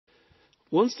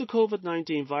Once the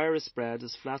COVID-19 virus spread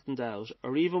is flattened out,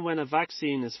 or even when a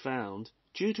vaccine is found,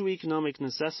 due to economic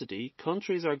necessity,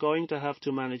 countries are going to have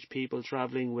to manage people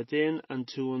travelling within and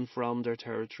to and from their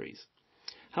territories.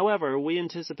 However, we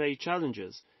anticipate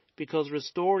challenges, because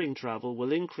restoring travel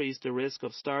will increase the risk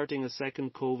of starting a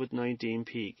second COVID-19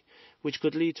 peak, which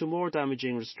could lead to more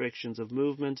damaging restrictions of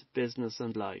movement, business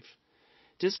and life.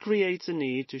 This creates a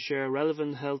need to share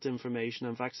relevant health information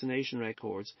and vaccination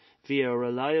records via a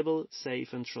reliable,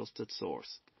 safe and trusted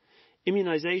source.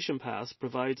 Immunisation Pass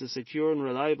provides a secure and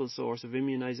reliable source of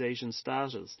immunisation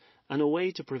status and a way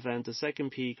to prevent a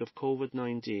second peak of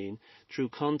COVID-19 through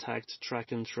contact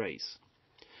track and trace.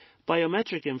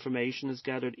 Biometric information is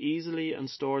gathered easily and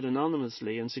stored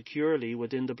anonymously and securely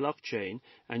within the blockchain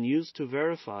and used to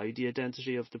verify the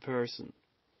identity of the person.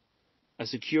 A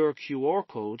secure QR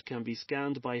code can be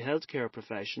scanned by healthcare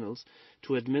professionals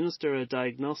to administer a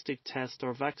diagnostic test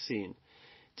or vaccine.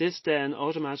 This then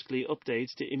automatically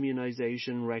updates the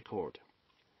immunisation record.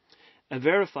 A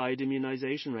verified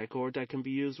immunisation record that can be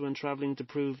used when travelling to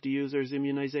prove the user's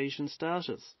immunisation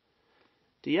status.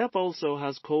 The app also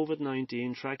has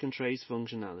COVID-19 track and trace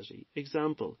functionality.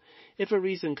 Example, if a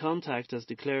recent contact has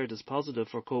declared as positive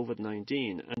for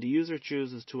COVID-19 and the user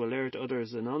chooses to alert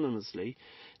others anonymously,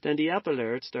 then the app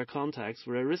alerts their contacts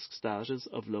with a risk status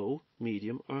of low,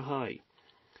 medium or high.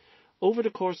 Over the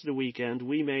course of the weekend,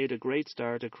 we made a great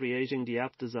start at creating the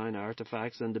app design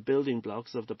artifacts and the building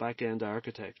blocks of the back-end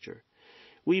architecture.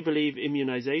 We believe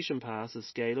Immunisation Pass is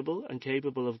scalable and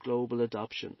capable of global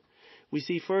adoption. We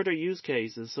see further use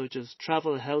cases such as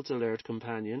Travel Health Alert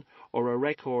Companion or a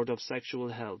record of sexual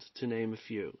health, to name a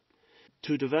few.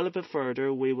 To develop it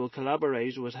further, we will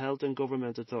collaborate with health and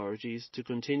government authorities to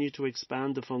continue to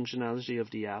expand the functionality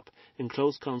of the app in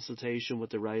close consultation with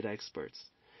the right experts.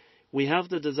 We have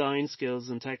the design skills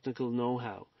and technical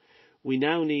know-how. We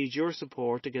now need your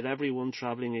support to get everyone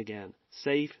travelling again,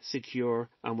 safe, secure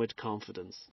and with confidence.